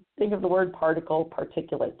think of the word particle,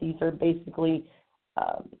 particulate. These are basically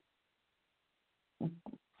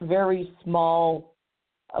very small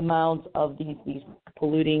amounts of these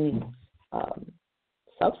polluting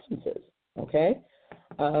substances, okay?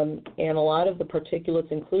 And a lot of the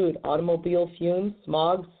particulates include automobile fumes,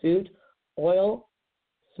 smog, soot, oil,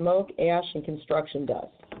 smoke, ash, and construction dust.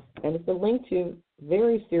 And it's been linked to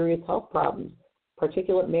very serious health problems.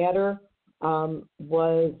 Particulate matter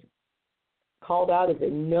was called out as a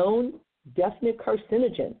known definite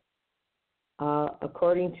carcinogen,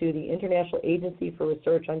 according to the International Agency for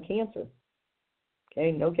Research on Cancer.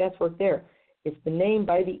 Okay, no guesswork there. It's been named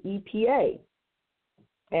by the EPA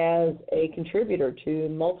as a contributor to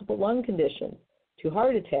multiple lung conditions, to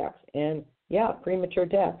heart attacks, and, premature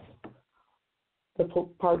deaths. The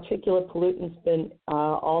particulate pollutant's been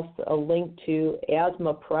also linked to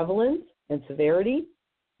asthma prevalence and severity,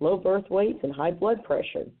 low birth weights, and high blood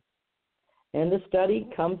pressure. And the study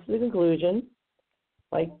comes to the conclusion,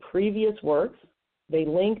 like previous works, they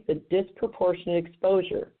link the disproportionate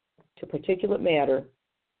exposure to particulate matter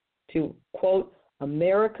to, quote,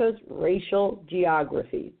 America's racial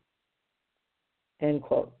geography, end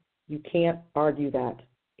quote. You can't argue that.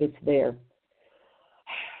 It's there.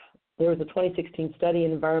 There was a 2016 study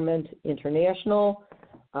in Environment International.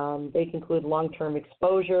 They conclude long-term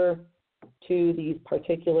exposure to these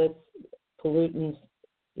particulates, pollutants,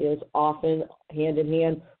 is often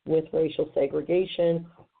hand-in-hand with racial segregation.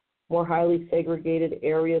 More highly segregated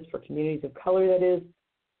areas for communities of color, that is,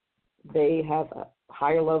 they have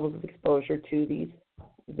higher levels of exposure to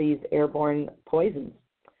these airborne poisons.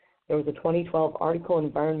 There was a 2012 article,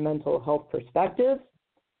 Environmental Health Perspectives,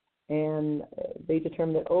 and they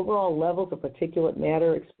determined that overall levels of particulate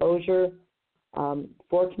matter exposure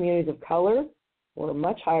for communities of color were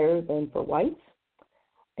much higher than for whites.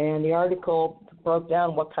 And the article broke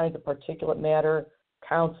down what kinds of particulate matter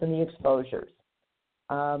counts in the exposures.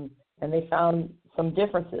 And they found some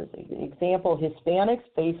differences. Example, Hispanics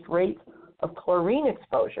faced rates of chlorine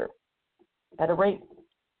exposure at a rate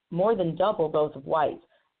more than double those of whites.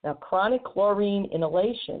 Now, chronic chlorine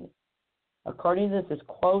inhalation, according to this, is,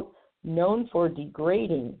 quote, known for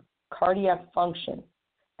degrading cardiac function.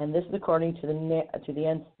 And this is according to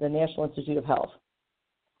the National Institute of Health.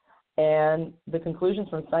 And the conclusions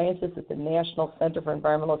from scientists at the National Center for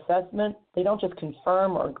Environmental Assessment, they don't just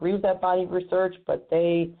confirm or agree with that body of research, but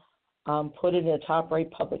they put it in a top-rate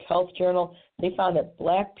public health journal. They found that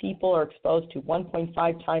black people are exposed to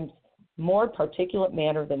 1.5 times more particulate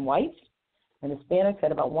matter than whites, and Hispanics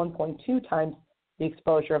had about 1.2 times the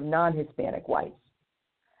exposure of non-Hispanic whites.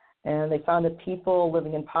 And they found that people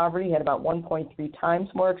living in poverty had about 1.3 times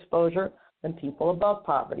more exposure than people above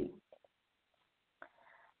poverty.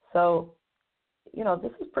 So,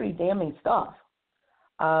 this is pretty damning stuff.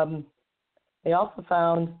 They also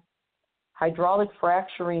found hydraulic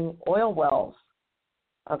fracturing oil wells,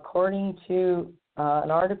 according to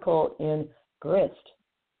an article in Grist,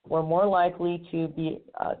 were more likely to be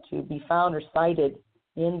found or cited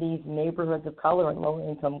in these neighborhoods of color and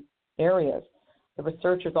low-income areas. The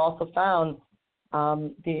researchers also found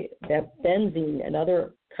that benzene and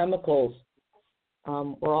other chemicals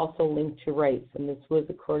were also linked to race, and this was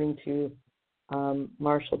according to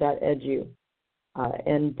Marshall.edu.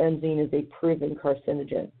 And benzene is a proven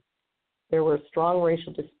carcinogen. There were strong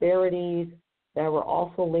racial disparities that were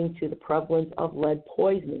also linked to the prevalence of lead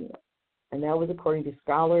poisoning, and that was according to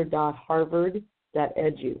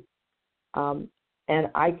scholar.harvard.edu.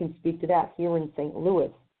 And I can speak to that. Here in St.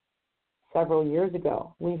 Louis, several years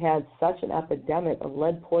ago, we had such an epidemic of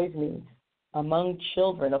lead poisoning among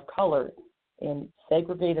children of color in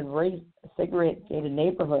segregated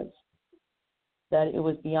neighborhoods that it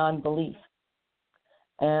was beyond belief.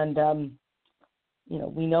 And,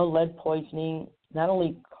 we know lead poisoning not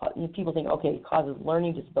only people think, okay, it causes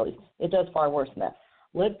learning disabilities. It does far worse than that.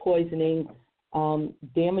 Lead poisoning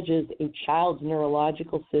damages a child's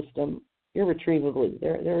neurological system irretrievably.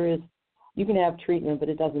 There is, you can have treatment, but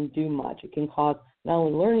it doesn't do much. It can cause not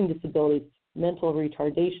only learning disabilities, mental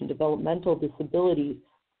retardation, developmental disabilities,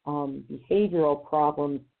 behavioral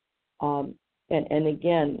problems, and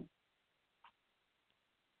again,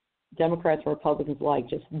 Democrats and Republicans alike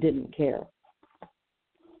just didn't care.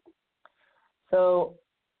 So,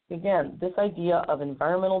 again, this idea of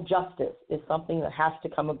environmental justice is something that has to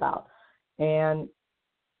come about. And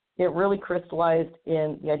it really crystallized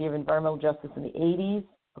in the idea of environmental justice in the 80s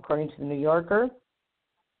According to the New Yorker,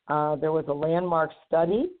 there was a landmark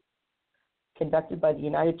study conducted by the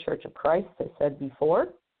United Church of Christ, as I said before,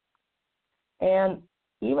 and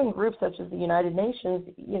even groups such as the United Nations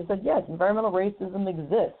said, yes, environmental racism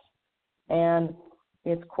exists. And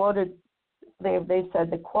it's quoted, they've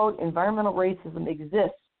said that, quote, environmental racism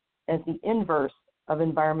exists as the inverse of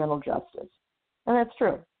environmental justice. And that's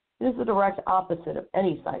true. It is the direct opposite of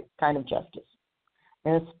any kind of justice,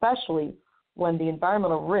 and especially when the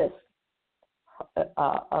environmental risks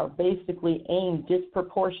are basically aimed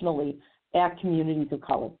disproportionately at communities of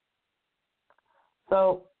color.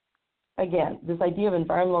 So, again, this idea of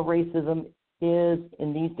environmental racism is,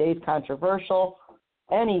 in these days, controversial.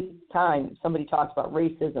 Any time somebody talks about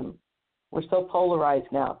racism, we're so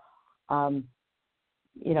polarized now.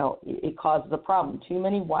 It causes a problem. Too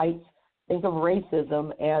many whites think of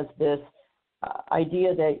racism as this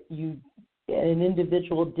idea that an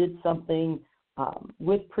individual did something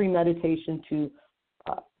with premeditation to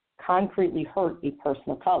concretely hurt a person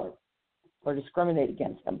of color or discriminate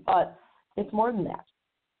against them. But it's more than that.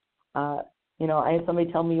 I had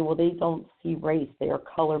somebody tell me, well, they don't see race, they are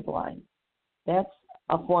colorblind. That's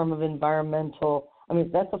a form of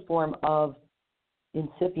that's a form of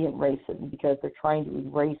incipient racism, because they're trying to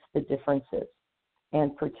erase the differences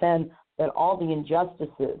and pretend that all the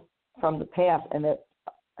injustices from the past and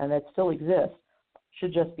that still exist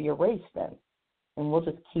should just be erased then, and we'll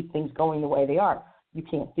just keep things going the way they are. You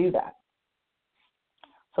can't do that.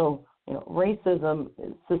 So, racism,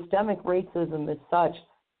 systemic racism is such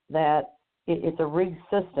that it's a rigged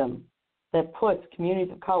system that puts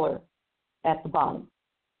communities of color at the bottom,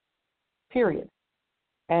 period.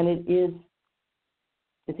 And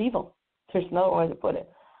it's evil. There's no way to put it.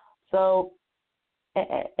 So,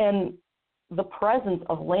 and the presence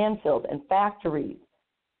of landfills and factories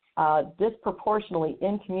disproportionately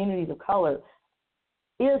in communities of color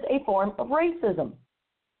is a form of racism.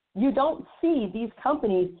 You don't see these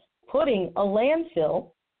companies putting a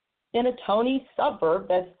landfill in a tony suburb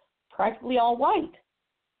that's practically all white.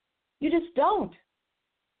 You just don't.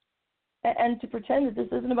 And to pretend that this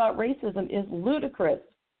isn't about racism is ludicrous.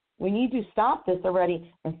 We need to stop this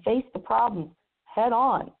already and face the problems head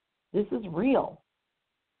on. This is real.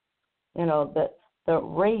 The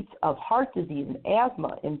rates of heart disease and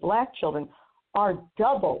asthma in black children are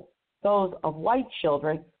double those of white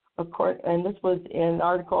children, and this was in an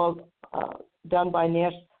article done by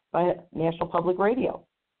National Public Radio.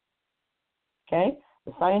 Okay?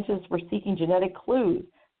 The scientists were seeking genetic clues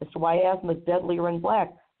as to why asthma is deadlier in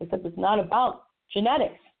black, except it's not about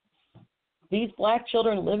genetics. These black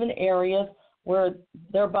children live in areas where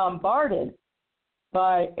they're bombarded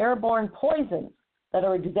by airborne poisons that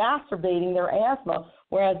are exacerbating their asthma,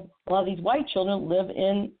 whereas a lot of these white children live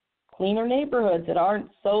in cleaner neighborhoods that aren't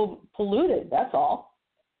so polluted. That's all.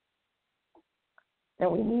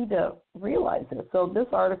 And we need to realize this. So this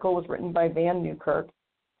article was written by Van Newkirk,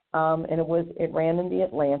 and it ran in the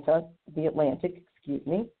Atlantic.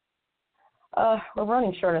 We're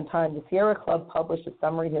running short on time. The Sierra Club published a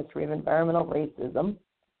summary history of environmental racism,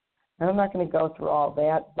 and I'm not going to go through all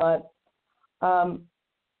that, but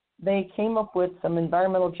they came up with some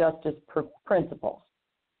environmental justice principles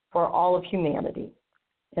for all of humanity.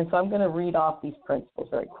 And so I'm going to read off these principles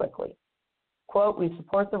very quickly. Quote, we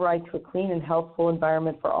support the right to a clean and healthful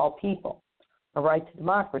environment for all people, a right to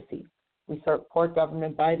democracy. We support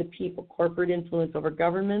government by the people. Corporate influence over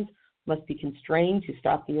government must be constrained to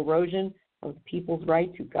stop the erosion of the people's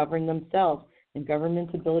right to govern themselves and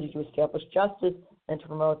government's ability to establish justice and to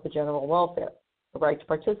promote the general welfare. The right to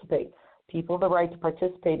participate. People have the right to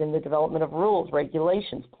participate in the development of rules,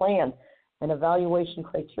 regulations, plans, and evaluation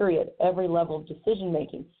criteria at every level of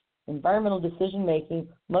decision-making. Environmental decision-making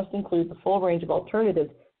must include the full range of alternatives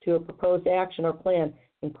to a proposed action or plan,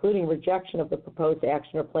 including rejection of the proposed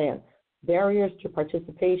action or plan. Barriers to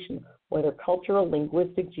participation, whether cultural,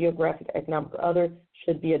 linguistic, geographic, economic, or other,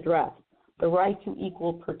 should be addressed. The right to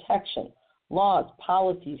equal protection. Laws,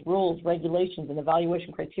 policies, rules, regulations, and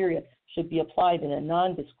evaluation criteria should be applied in a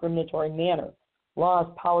non-discriminatory manner.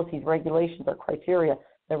 Laws, policies, regulations, or criteria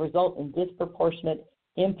that result in disproportionate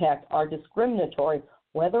impact are discriminatory,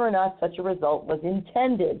 whether or not such a result was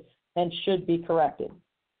intended and should be corrected.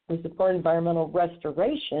 We support environmental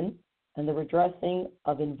restoration and the redressing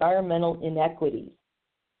of environmental inequities.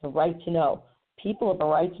 The right to know. People have a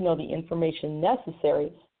right to know the information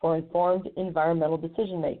necessary for informed environmental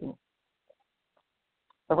decision-making.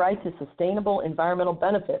 The right to sustainable environmental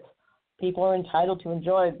benefits. People are entitled to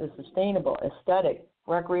enjoy the sustainable, aesthetic,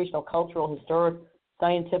 recreational, cultural, historic,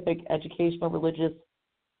 scientific, educational, religious,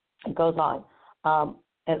 it goes on,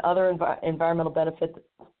 and other environmental benefits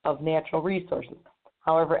of natural resources.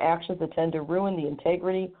 However, actions that tend to ruin the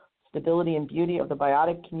integrity, stability, and beauty of the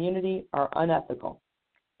biotic community are unethical.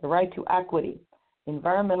 The right to equity.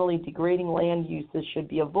 Environmentally degrading land uses should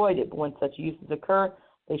be avoided, but when such uses occur,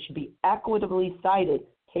 they should be equitably cited,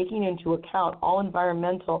 taking into account all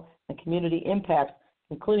environmental and community impacts,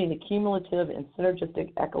 including the cumulative and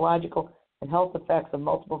synergistic ecological and health effects of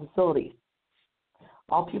multiple facilities.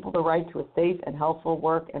 All people have the right to a safe and healthful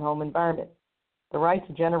work and home environment. The right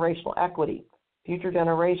to generational equity. Future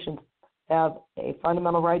generations have a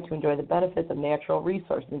fundamental right to enjoy the benefits of natural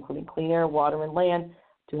resources, including clean air, water, and land,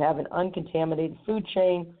 to have an uncontaminated food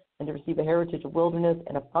chain, and to receive a heritage of wilderness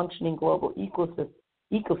and a functioning global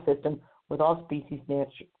ecosystem with all species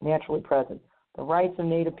naturally present. The rights of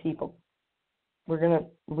Native people.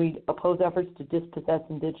 We oppose efforts to dispossess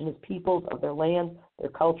indigenous peoples of their lands, their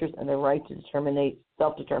cultures, and their right to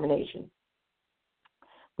self-determination.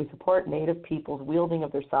 We support Native peoples' wielding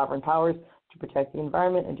of their sovereign powers to protect the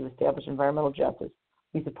environment and to establish environmental justice.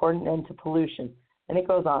 We support an end to pollution. And it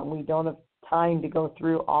goes on. We don't have time to go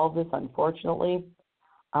through all of this, unfortunately.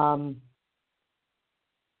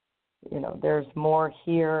 There's more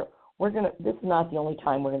here. This is not the only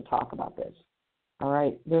time we're going to talk about this. All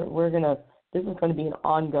right? This is going to be an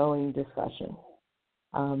ongoing discussion.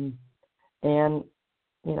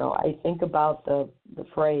 I think about the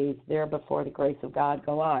phrase, there before the grace of God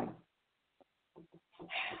go I.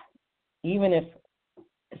 Even if,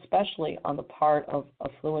 especially on the part of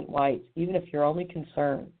affluent whites, even if your only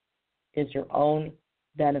concern is your own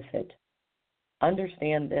benefit,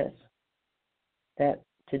 understand this, that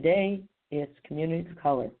today it's communities of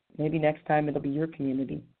color. Maybe next time it'll be your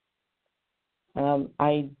community.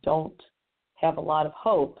 I don't have a lot of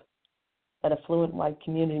hope that affluent white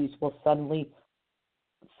communities will suddenly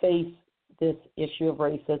face this issue of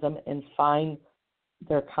racism and find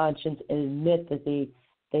their conscience and admit that they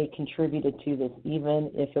contributed to this,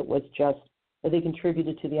 even if it was just that they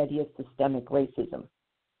contributed to the idea of systemic racism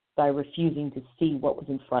by refusing to see what was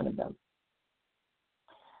in front of them.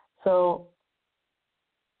 So,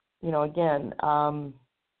 again,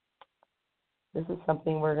 this is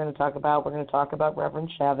something we're going to talk about. We're going to talk about Reverend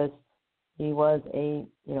Chavis. He was a,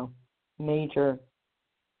 major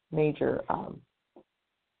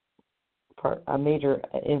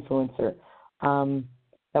influencer.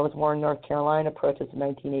 That was Warren, North Carolina, protest in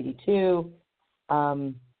 1982.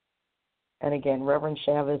 And again, Reverend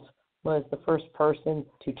Chavis was the first person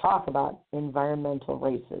to talk about environmental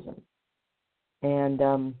racism.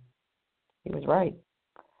 And he was right.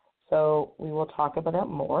 So we will talk about that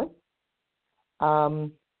more.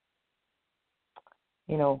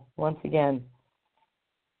 Once again,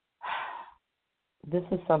 this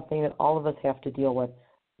is something that all of us have to deal with.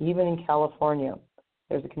 Even in California,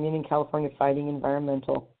 there's a community in California fighting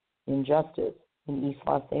environmental injustice in East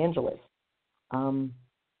Los Angeles.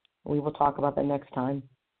 We will talk about that next time.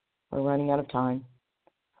 We're running out of time.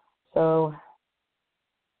 So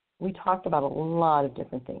we talked about a lot of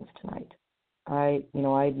different things tonight. I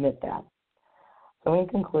admit that. So in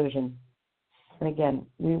conclusion, and again,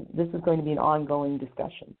 this is going to be an ongoing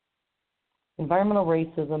discussion. Environmental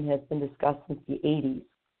racism has been discussed since the 80s,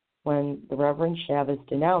 when the Reverend Chavis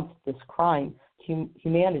denounced this crime,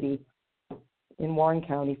 humanity, in Warren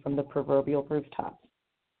County from the proverbial rooftops.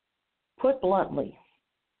 Put bluntly,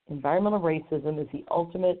 environmental racism is the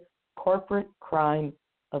ultimate corporate crime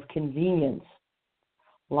of convenience.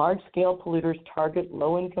 Large-scale polluters target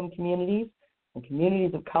low-income communities and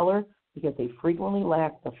communities of color because they frequently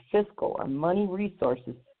lack the fiscal or money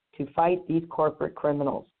resources to fight these corporate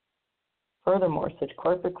criminals. Furthermore, such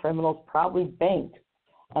corporate criminals probably banked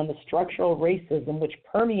on the structural racism which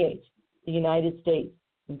permeates the United States,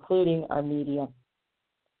 including our media.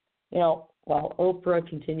 While Oprah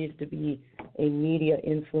continues to be a media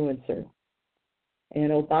influencer,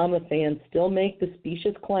 and Obama fans still make the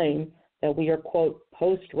specious claim that we are, quote,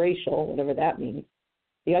 post-racial, whatever that means,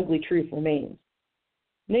 the ugly truth remains.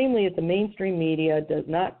 Namely, that the mainstream media does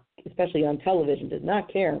not, especially on television, does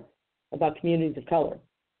not care about communities of color,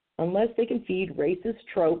 unless they can feed racist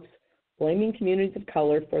tropes blaming communities of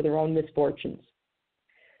color for their own misfortunes.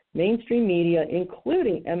 Mainstream media,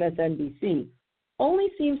 including MSNBC, only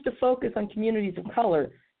seems to focus on communities of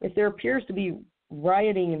color if there appears to be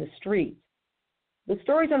rioting in the streets. The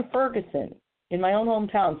stories on Ferguson, in my own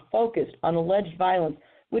hometown, focused on alleged violence,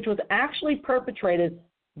 which was actually perpetrated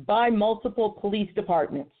by multiple police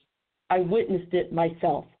departments. I witnessed it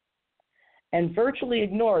myself, and virtually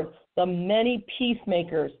ignored the many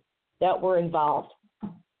peacemakers that were involved.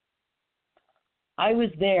 I was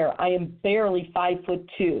there. I am barely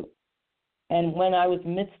 5'2", and when I was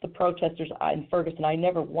amidst the protesters in Ferguson, I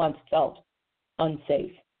never once felt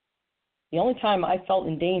unsafe. The only time I felt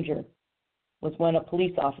in danger was when a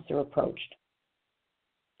police officer approached.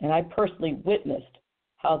 And I personally witnessed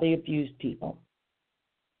how they abused people.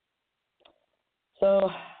 So,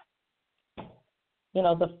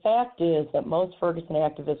 the fact is that most Ferguson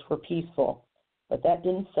activists were peaceful, but that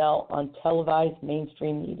didn't sell on televised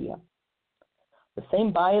mainstream media. The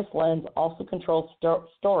same biased lens also controls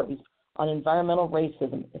stories on environmental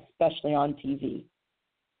racism, especially on TV.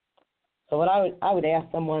 So what I would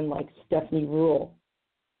ask someone like Stephanie Rule,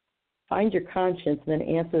 find your conscience and then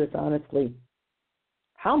answer this honestly.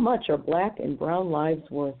 How much are black and brown lives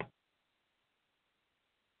worth?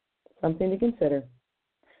 Something to consider.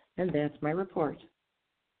 And that's my report.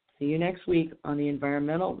 See you next week on the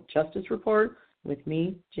Environmental Justice Report with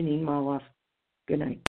me, Jeanine Molloff. Good night.